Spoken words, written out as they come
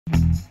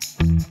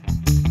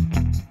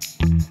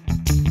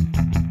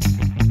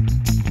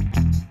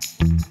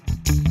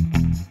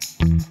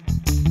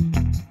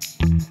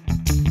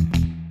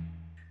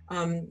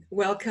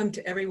Welcome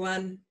to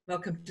everyone.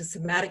 Welcome to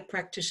somatic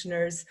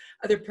practitioners,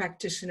 other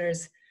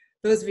practitioners.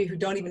 Those of you who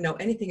don't even know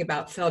anything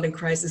about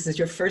Feldenkrais, this is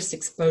your first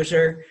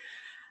exposure.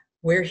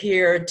 We're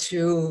here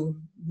to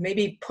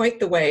maybe point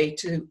the way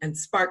to and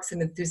spark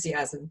some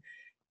enthusiasm.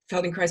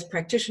 Feldenkrais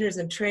practitioners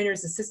and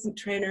trainers, assistant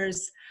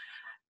trainers,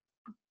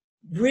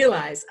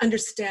 realize,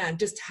 understand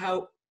just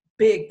how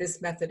big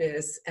this method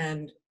is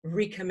and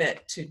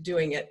recommit to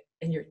doing it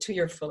to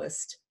your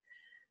fullest.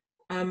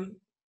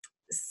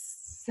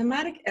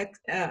 Somatic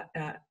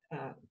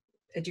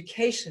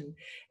education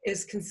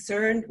is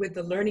concerned with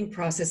the learning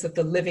process of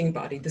the living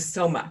body, the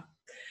soma,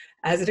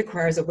 as it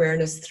acquires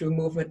awareness through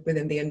movement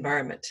within the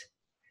environment.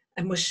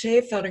 And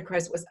Moshe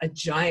Feldenkrais was a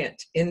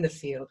giant in the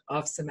field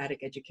of somatic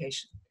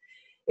education.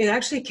 It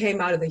actually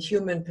came out of the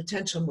human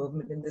potential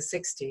movement in the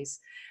 60s,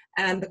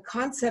 and the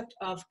concept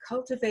of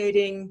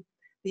cultivating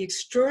the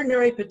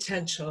extraordinary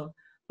potential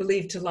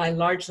believed to lie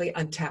largely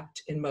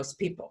untapped in most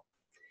people.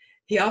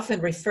 He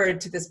often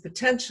referred to this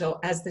potential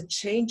as the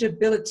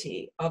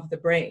changeability of the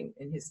brain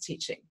in his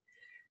teaching.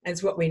 And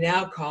it's what we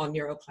now call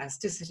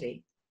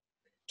neuroplasticity.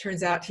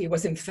 Turns out he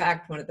was in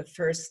fact one of the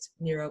first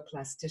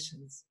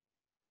neuroplasticians.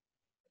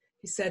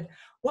 He said,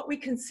 what we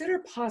consider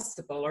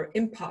possible or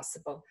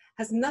impossible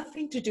has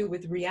nothing to do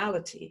with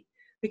reality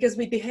because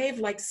we behave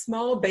like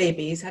small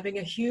babies having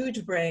a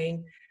huge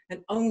brain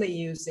and only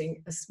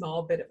using a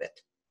small bit of it.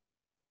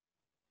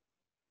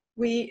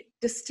 We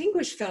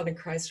distinguish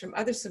Feldenkrais from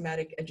other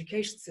somatic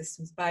education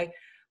systems by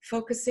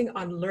focusing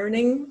on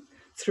learning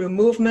through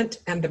movement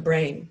and the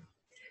brain.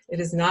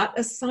 It is not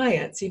a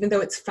science, even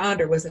though its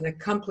founder was an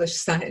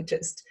accomplished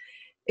scientist.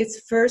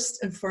 It's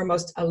first and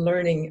foremost a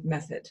learning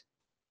method.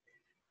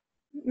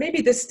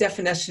 Maybe this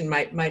definition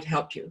might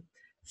help you.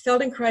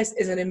 Feldenkrais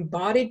is an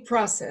embodied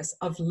process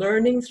of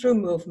learning through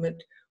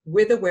movement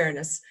with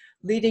awareness,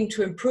 leading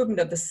to improvement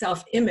of the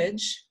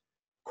self-image,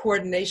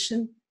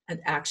 coordination, and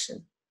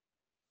action.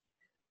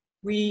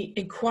 We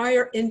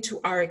inquire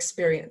into our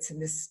experience in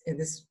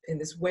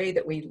this way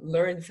that we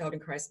learn the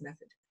Feldenkrais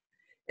method.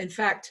 In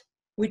fact,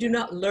 we do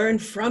not learn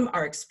from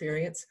our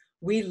experience,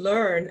 we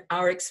learn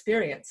our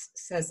experience,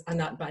 says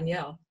Anat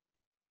Baniel.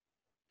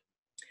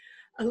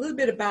 A little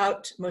bit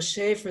about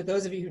Moshe for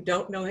those of you who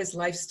don't know his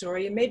life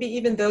story, and maybe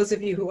even those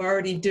of you who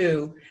already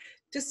do,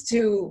 just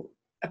to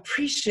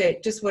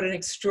appreciate just what an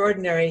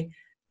extraordinary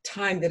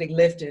time that he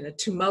lived in, a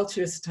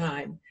tumultuous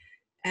time.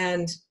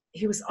 And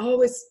he was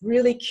always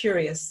really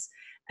curious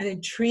and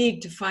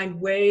intrigued to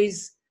find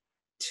ways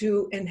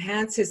to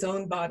enhance his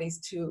own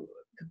body's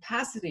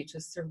capacity to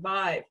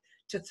survive,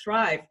 to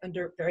thrive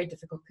under very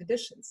difficult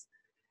conditions.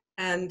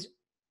 And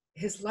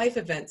his life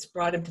events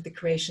brought him to the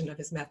creation of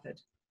his method.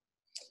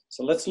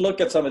 So let's look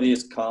at some of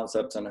these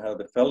concepts and how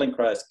the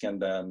Feldenkrais can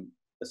then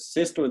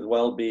assist with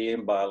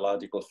well-being,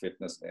 biological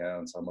fitness,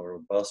 and some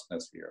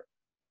robustness here.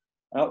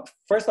 Now,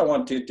 first I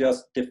want to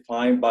just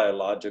define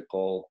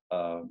biological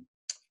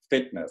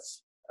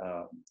fitness.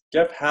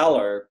 Jeff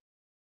Haller,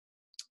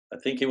 I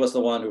think he was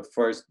the one who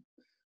first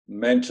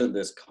mentioned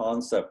this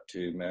concept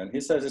to me, and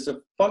he says it's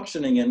a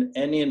functioning in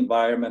any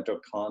environment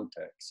or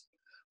context.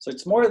 So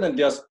it's more than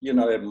just,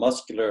 a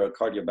muscular or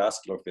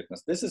cardiovascular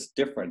fitness. This is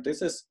different.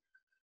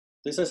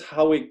 This is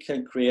how we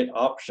can create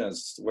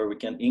options where we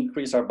can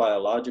increase our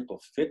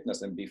biological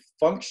fitness and be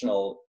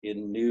functional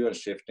in new and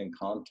shifting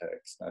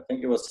contexts. I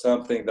think it was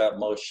something that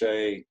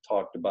Moshe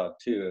talked about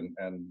too,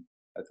 and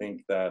I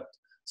think that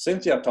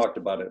Cynthia talked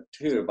about it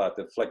too, about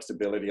the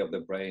flexibility of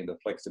the brain, the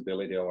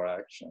flexibility of our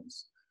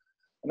actions.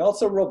 And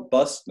also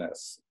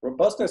robustness.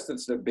 Robustness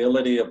is the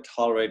ability of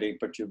tolerating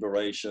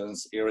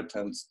perturbations,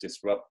 irritants,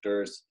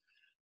 disruptors.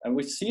 And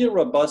we see a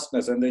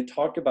robustness, and they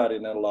talk about it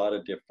in a lot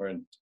of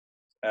different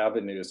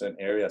avenues and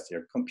areas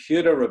here.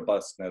 Computer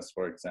robustness,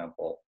 for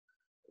example,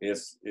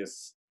 is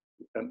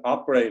an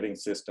operating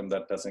system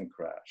that doesn't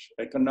crash.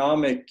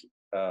 Economic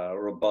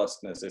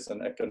robustness is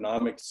an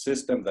economic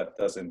system that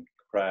doesn't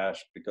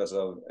crash because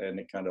of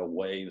any kind of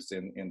waves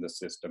in the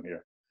system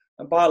here.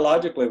 And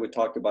biologically, we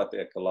talked about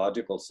the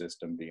ecological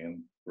system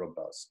being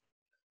robust.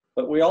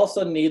 But we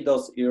also need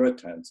those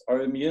irritants.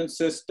 Our immune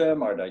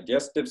system, our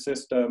digestive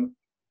system,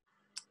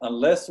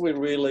 unless we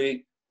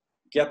really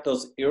get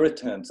those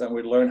irritants and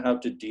we learn how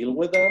to deal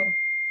with them,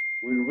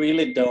 we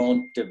really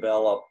don't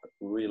develop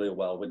really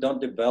well. We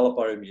don't develop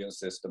our immune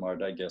system, our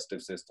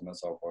digestive system, and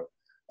so forth.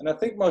 And I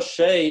think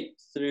Moshe,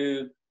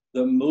 through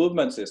the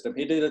movement system,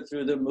 he did it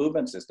through the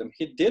movement system.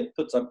 He did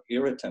put some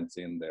irritants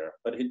in there,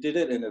 but he did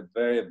it in a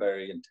very,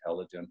 very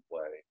intelligent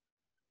way.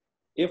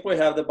 If we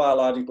have the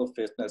biological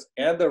fitness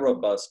and the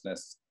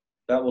robustness,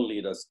 that will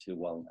lead us to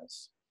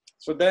wellness.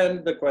 So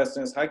then the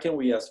question is, how can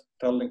we as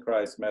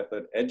Feldenkrais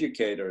method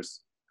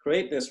educators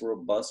create this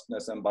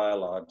robustness and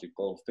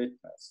biological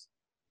fitness?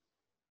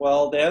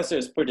 Well, the answer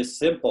is pretty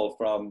simple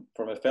from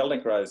a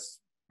Feldenkrais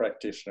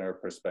practitioner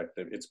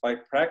perspective. It's by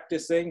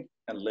practicing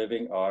and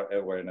living our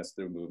awareness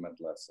through movement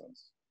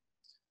lessons.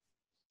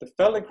 the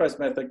Feldenkrais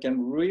method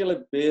can really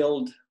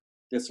build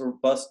this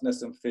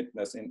robustness and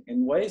fitness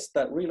in ways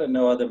that really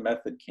no other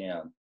method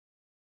can.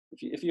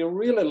 If you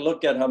really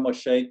look at how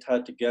Moshe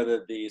tied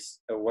together these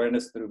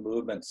awareness through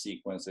movement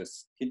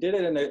sequences, he did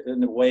it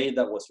in a way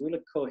that was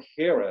really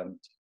coherent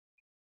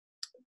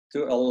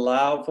to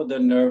allow for the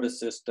nervous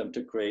system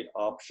to create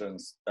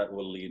options that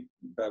will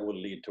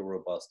lead to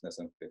robustness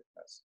and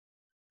fitness.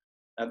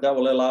 And that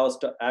will allow us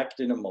to act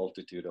in a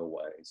multitude of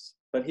ways.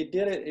 But he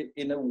did it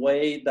in a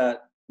way that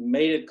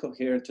made it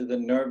coherent to the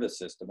nervous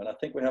system. And I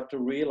think we have to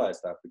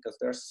realize that, because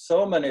there are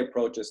so many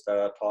approaches that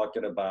are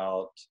talking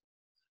about,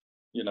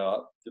 you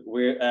know,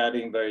 we're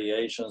adding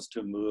variations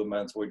to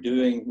movements,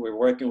 we're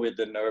working with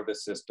the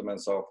nervous system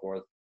and so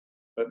forth.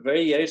 But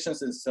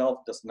variations itself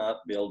does not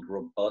build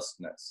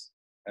robustness.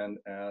 And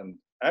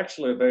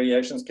actually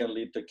variations can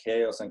lead to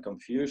chaos and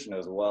confusion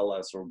as well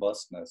as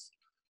robustness,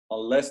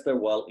 unless they're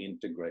well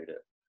integrated.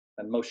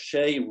 And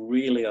Moshe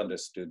really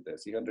understood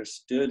this. He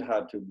understood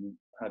how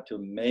to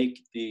make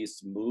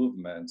these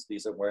movements,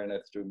 these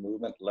awareness through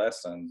movement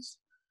lessons,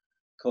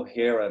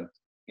 coherent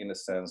in a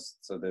sense,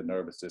 so the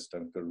nervous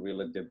system could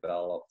really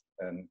develop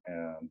and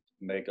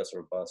make us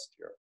robust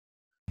here.